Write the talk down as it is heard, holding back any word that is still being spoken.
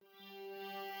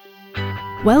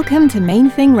Welcome to Main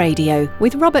Thing Radio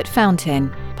with Robert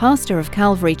Fountain, pastor of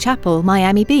Calvary Chapel,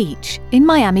 Miami Beach, in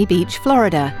Miami Beach,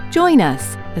 Florida. Join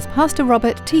us as Pastor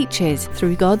Robert teaches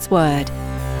through God's Word.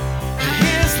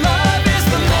 His love is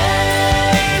the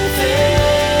main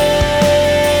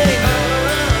thing.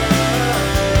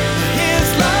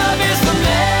 His love is the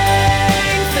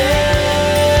main thing.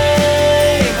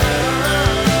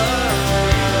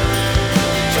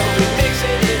 So we're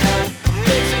mixing it up,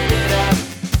 mixing it up.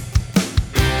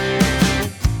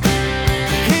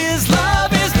 His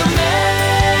love is the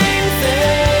main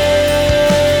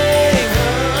thing.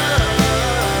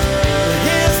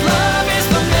 His love is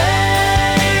the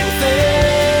main thing.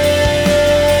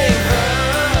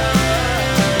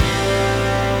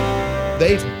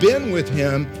 They've been with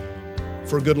him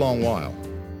for a good long while.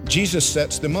 Jesus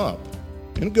sets them up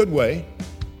in a good way.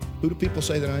 Who do people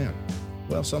say that I am?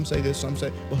 Well, some say this, some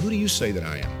say, well, who do you say that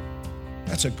I am?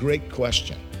 That's a great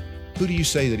question. Who do you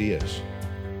say that he is?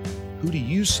 Who do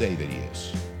you say that he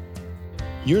is?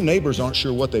 Your neighbors aren't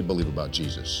sure what they believe about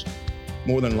Jesus,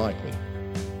 more than likely.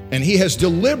 And he has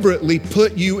deliberately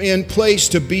put you in place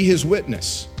to be his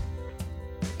witness.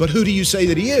 But who do you say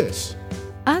that he is?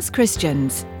 As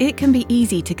Christians, it can be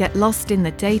easy to get lost in the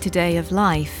day-to-day of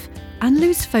life and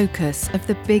lose focus of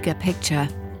the bigger picture.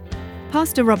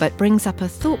 Pastor Robert brings up a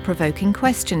thought-provoking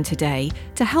question today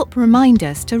to help remind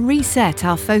us to reset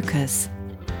our focus.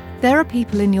 There are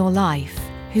people in your life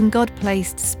whom God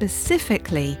placed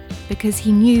specifically because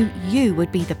he knew you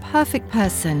would be the perfect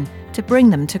person to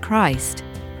bring them to Christ.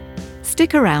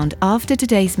 Stick around after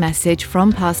today's message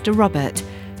from Pastor Robert.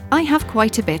 I have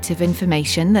quite a bit of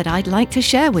information that I'd like to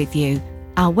share with you.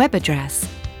 Our web address,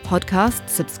 podcast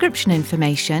subscription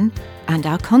information, and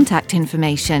our contact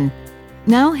information.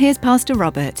 Now here's Pastor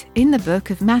Robert in the book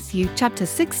of Matthew chapter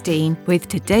 16 with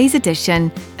today's edition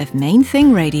of Main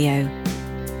Thing Radio.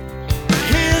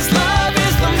 His love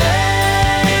is the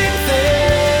main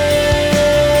thing.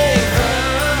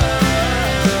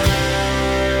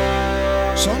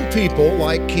 Some people,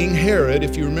 like King Herod,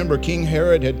 if you remember, King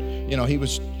Herod he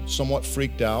was somewhat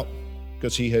freaked out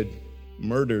because he had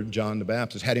murdered John the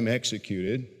Baptist, had him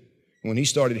executed. When he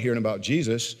started hearing about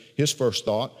Jesus, his first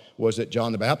thought was that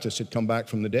John the Baptist had come back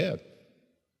from the dead.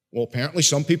 Well, apparently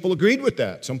some people agreed with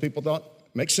that. Some people thought,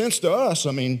 makes sense to us.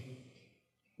 I mean,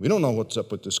 we don't know what's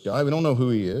up with this guy. We don't know who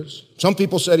he is. Some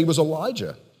people said he was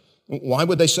Elijah. Why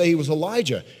would they say he was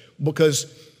Elijah? Because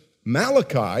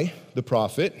Malachi, the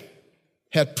prophet,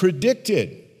 had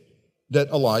predicted that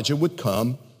Elijah would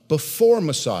come before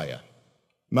Messiah.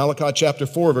 Malachi chapter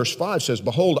 4, verse 5 says,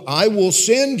 "Behold, I will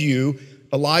send you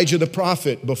Elijah the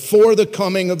prophet before the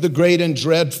coming of the great and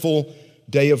dreadful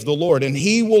day of the Lord. And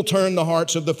he will turn the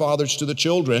hearts of the fathers to the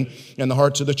children and the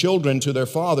hearts of the children to their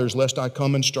fathers, lest I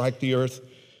come and strike the earth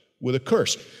with a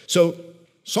curse." So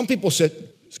some people said,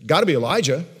 it's got to be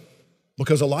Elijah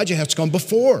because Elijah has to come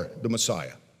before the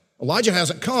Messiah. Elijah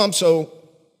hasn't come, so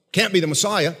can't be the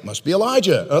Messiah, must be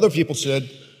Elijah. Other people said,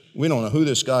 we don't know who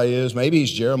this guy is. Maybe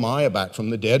he's Jeremiah back from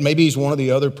the dead. Maybe he's one of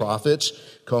the other prophets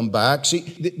come back. See,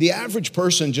 the average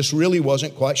person just really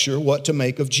wasn't quite sure what to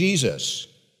make of Jesus.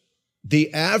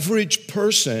 The average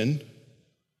person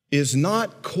is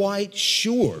not quite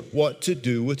sure what to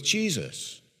do with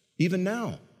Jesus, even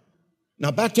now.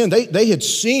 Now, back then, they had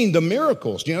seen the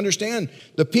miracles. Do you understand?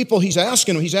 The people he's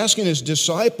asking his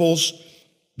disciples,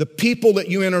 the people that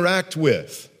you interact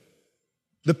with,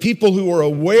 the people who are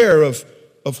aware of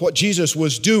what Jesus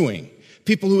was doing,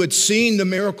 people who had seen the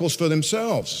miracles for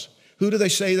themselves. Who do they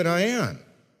say that I am?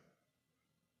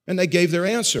 And they gave their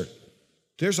answer.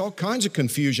 There's all kinds of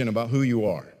confusion about who you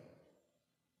are.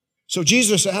 So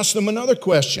Jesus asked them another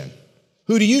question.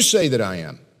 Who do you say that I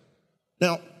am?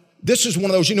 Now, this is one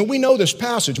of those, we know this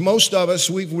passage. Most of us,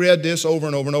 we've read this over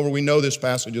and over and over. We know this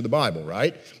passage of the Bible,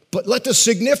 right? But let the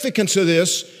significance of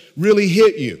this really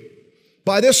hit you.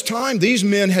 By this time, these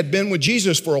men had been with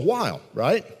Jesus for a while,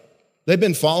 right? They've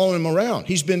been following him around.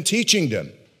 He's been teaching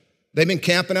them. They've been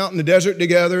camping out in the desert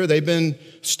together. They've been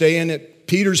staying at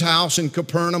Peter's house in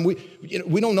Capernaum.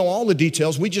 We don't know all the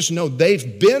details. We just know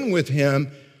they've been with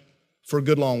him for a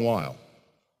good long while.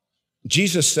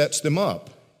 Jesus sets them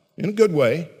up in a good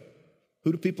way.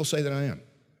 Who do people say that I am?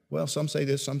 Well, some say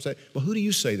this, some say, well, who do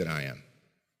you say that I am?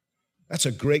 That's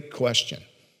a great question.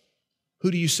 Who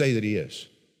do you say that he is?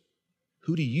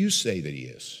 Who do you say that he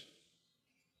is?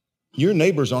 Your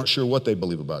neighbors aren't sure what they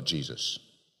believe about Jesus,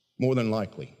 more than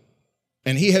likely.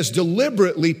 And he has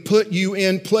deliberately put you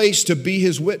in place to be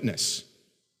his witness.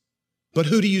 But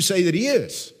who do you say that he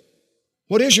is?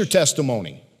 What is your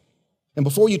testimony? And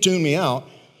before you tune me out,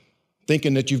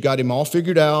 thinking that you've got him all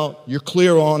figured out, you're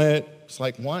clear on it, it's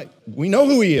like, why? We know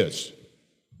who he is.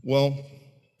 Well,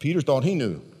 Peter thought he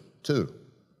knew too.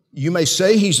 You may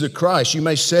say he's the Christ. You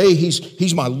may say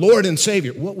he's my Lord and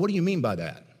Savior. What do you mean by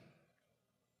that?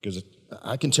 Because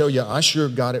I can tell you, I sure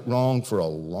got it wrong for a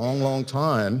long, long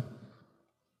time.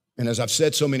 And as I've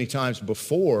said so many times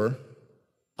before,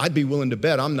 I'd be willing to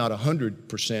bet I'm not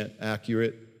 100%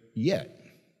 accurate yet,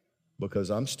 because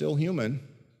I'm still human.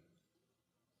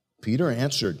 Peter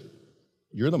answered,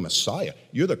 "You're the Messiah.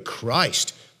 You're the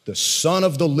Christ, the Son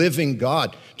of the living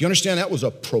God." Do you understand that was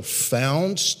a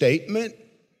profound statement?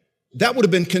 That would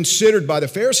have been considered by the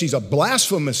Pharisees a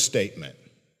blasphemous statement.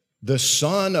 The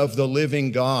Son of the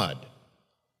living God.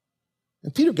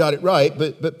 And Peter got it right,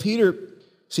 but Peter,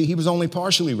 see, he was only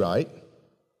partially right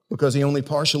because he only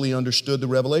partially understood the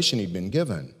revelation he'd been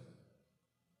given.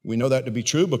 We know that to be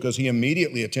true because he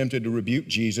immediately attempted to rebuke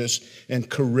Jesus and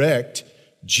correct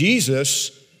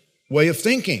Jesus' way of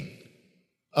thinking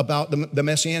about the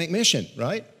messianic mission,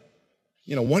 right?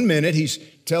 You know, one minute he's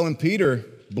telling Peter,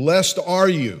 "Blessed are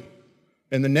you."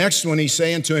 And the next one he's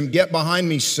saying to him, "Get behind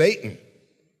me, Satan.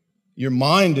 Your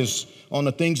mind is on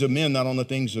the things of men, not on the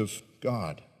things of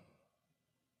God."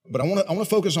 But I want to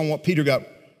focus on what Peter got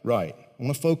right. I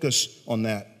want to focus on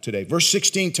that today. Verse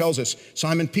 16 tells us,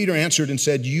 Simon Peter answered and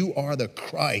said, "You are the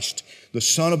Christ, the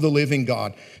Son of the living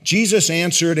God." Jesus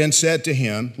answered and said to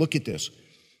him, look at this,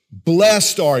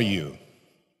 "Blessed are you,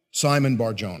 Simon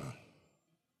Bar-Jonah."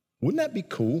 Wouldn't that be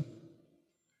cool?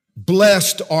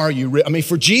 Blessed are you. I mean,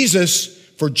 for Jesus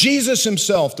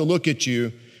himself to look at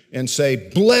you and say,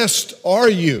 "Blessed are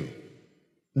you,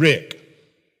 Rick,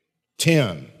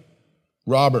 Tim,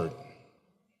 Robert.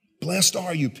 Blessed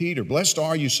are you, Peter. Blessed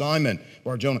are you, Simon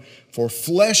Bar-Jonah. For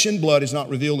flesh and blood has not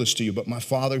revealed this to you, but my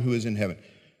Father who is in heaven."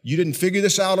 You didn't figure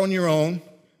this out on your own.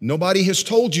 Nobody has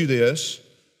told you this.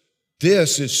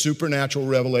 This is supernatural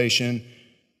revelation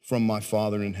from my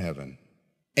Father in heaven.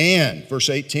 And, verse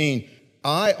 18,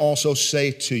 "I also say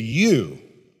to you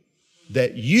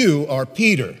that you are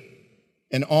Peter,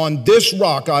 and on this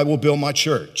rock I will build my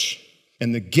church,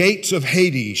 and the gates of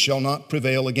Hades shall not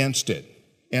prevail against it.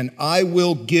 And I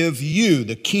will give you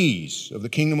the keys of the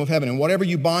kingdom of heaven. And whatever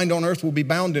you bind on earth will be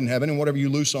bound in heaven, and whatever you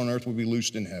loose on earth will be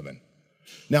loosed in heaven."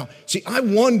 Now, see, I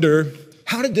wonder,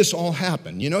 how did this all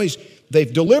happen? You know,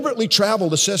 they've deliberately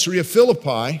traveled to Caesarea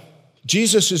Philippi.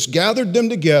 Jesus has gathered them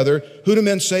together. "Who do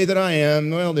men say that I am?"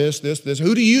 Well, this.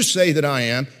 "Who do you say that I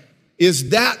am?" Is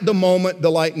that the moment the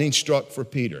lightning struck for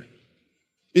Peter?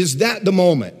 Is that the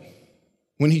moment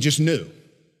when he just knew?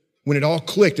 When it all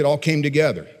clicked, it all came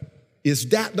together? Is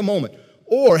that the moment?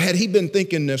 Or had he been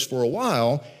thinking this for a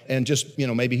while and just,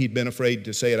 maybe he'd been afraid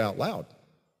to say it out loud?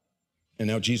 And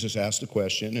now Jesus asked the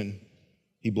question and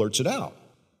he blurts it out.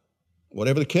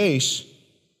 Whatever the case,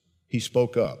 he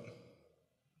spoke up.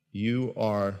 "You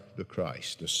are the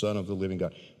Christ, the Son of the living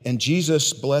God." And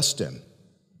Jesus blessed him.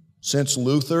 Since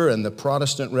Luther and the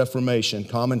Protestant Reformation,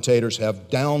 commentators have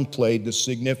downplayed the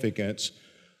significance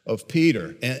of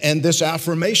Peter and this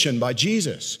affirmation by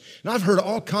Jesus. And I've heard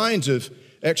all kinds of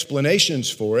explanations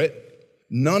for it,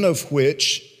 none of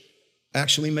which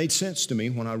actually made sense to me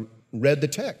when I read the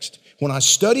text. When I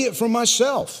study it for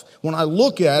myself, when I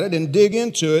look at it and dig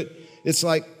into it, it's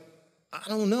like, I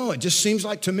don't know, it just seems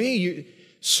like to me,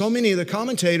 so many of the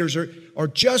commentators are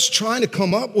just trying to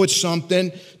come up with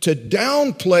something to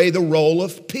downplay the role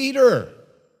of Peter.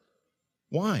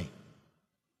 Why?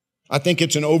 I think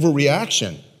it's an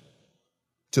overreaction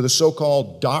to the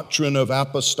so-called doctrine of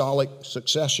apostolic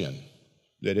succession.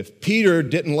 That if Peter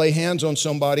didn't lay hands on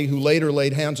somebody who later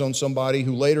laid hands on somebody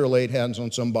who later laid hands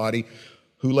on somebody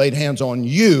who laid hands on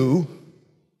you,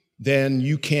 then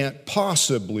you can't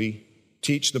possibly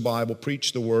teach the Bible,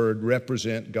 preach the Word,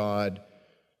 represent God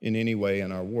in any way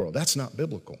in our world. That's not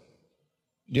biblical.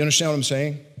 Do you understand what I'm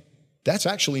saying? That's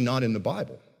actually not in the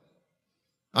Bible.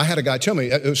 I had a guy tell me,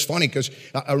 it was funny because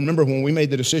I remember when we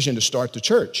made the decision to start the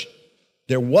church,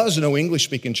 there was no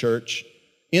English-speaking church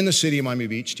in the city of Miami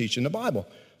Beach teaching the Bible.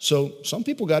 So some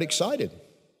people got excited.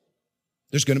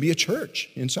 There's going to be a church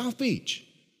in South Beach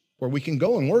where we can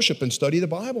go and worship and study the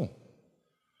Bible.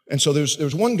 And so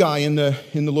there's one guy in the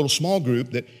little small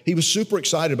group that he was super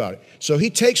excited about it. So he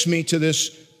takes me to this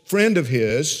friend of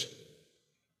his.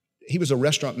 He was a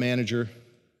restaurant manager.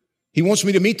 He wants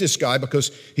me to meet this guy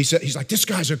because he's like, this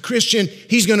guy's a Christian.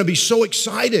 He's going to be so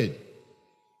excited.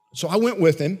 So I went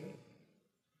with him.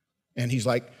 And he's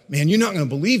like, man, you're not going to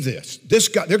believe this. This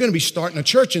guy, they're going to be starting a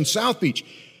church in South Beach.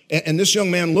 And this young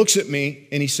man looks at me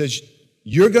and he says,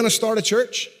 you're going to start a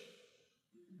church?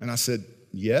 And I said,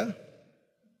 yeah.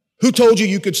 Who told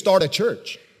you could start a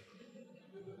church?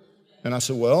 And I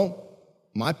said, well,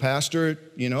 my pastor,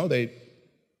 I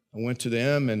went to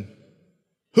them and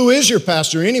Who is your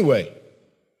pastor anyway?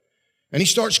 And he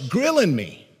starts grilling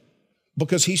me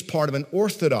because he's part of an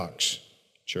Orthodox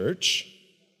church.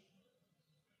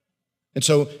 And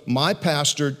so my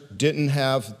pastor didn't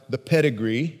have the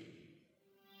pedigree,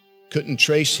 couldn't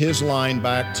trace his line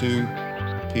back to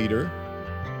Peter.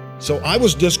 So I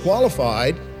was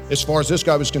disqualified, as far as this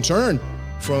guy was concerned,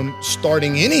 from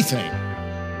starting anything.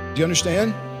 Do you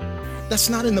understand? That's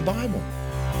not in the Bible.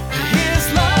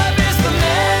 His love is the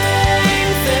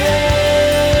main thing.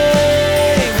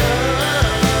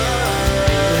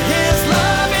 His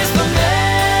love is the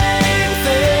main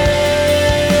thing.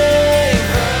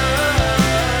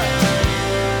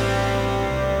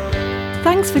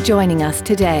 Thanks for joining us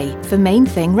today for Main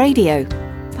Thing Radio.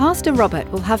 Pastor Robert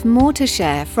will have more to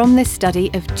share from this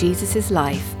study of Jesus'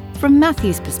 life from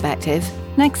Matthew's perspective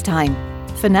next time.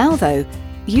 For now, though,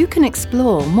 you can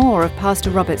explore more of Pastor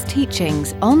Robert's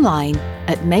teachings online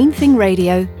at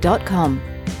mainthingradio.com.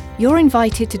 You're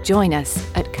invited to join us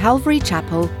at Calvary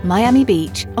Chapel, Miami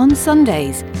Beach on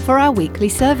Sundays for our weekly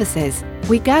services.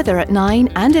 We gather at 9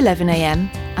 and 11 a.m.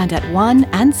 and at 1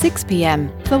 and 6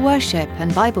 p.m. for worship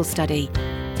and Bible study.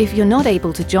 If you're not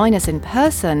able to join us in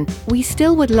person, we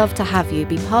still would love to have you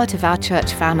be part of our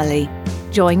church family.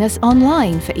 Join us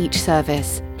online for each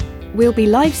service. We'll be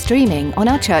live streaming on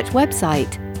our church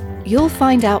website. You'll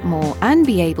find out more and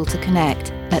be able to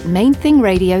connect at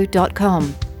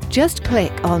mainthingradio.com. Just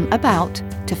click on About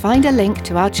to find a link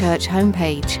to our church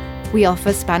homepage. We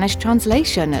offer Spanish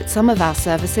translation at some of our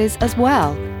services as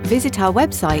well. Visit our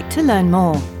website to learn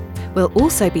more. We'll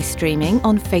also be streaming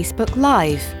on Facebook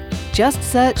Live. Just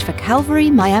search for Calvary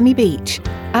Miami Beach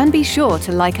and be sure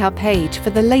to like our page for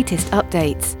the latest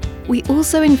updates. We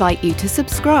also invite you to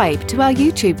subscribe to our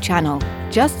YouTube channel.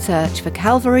 Just search for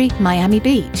Calvary Miami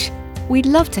Beach. We'd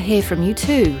love to hear from you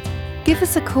too. Give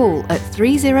us a call at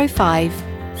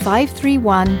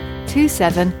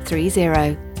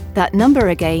 305-531-2730. That number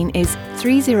again is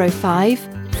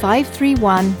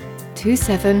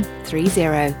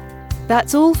 305-531-2730.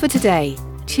 That's all for today.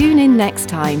 Tune in next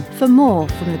time for more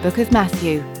from the Book of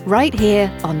Matthew, right here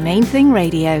on Main Thing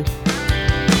Radio.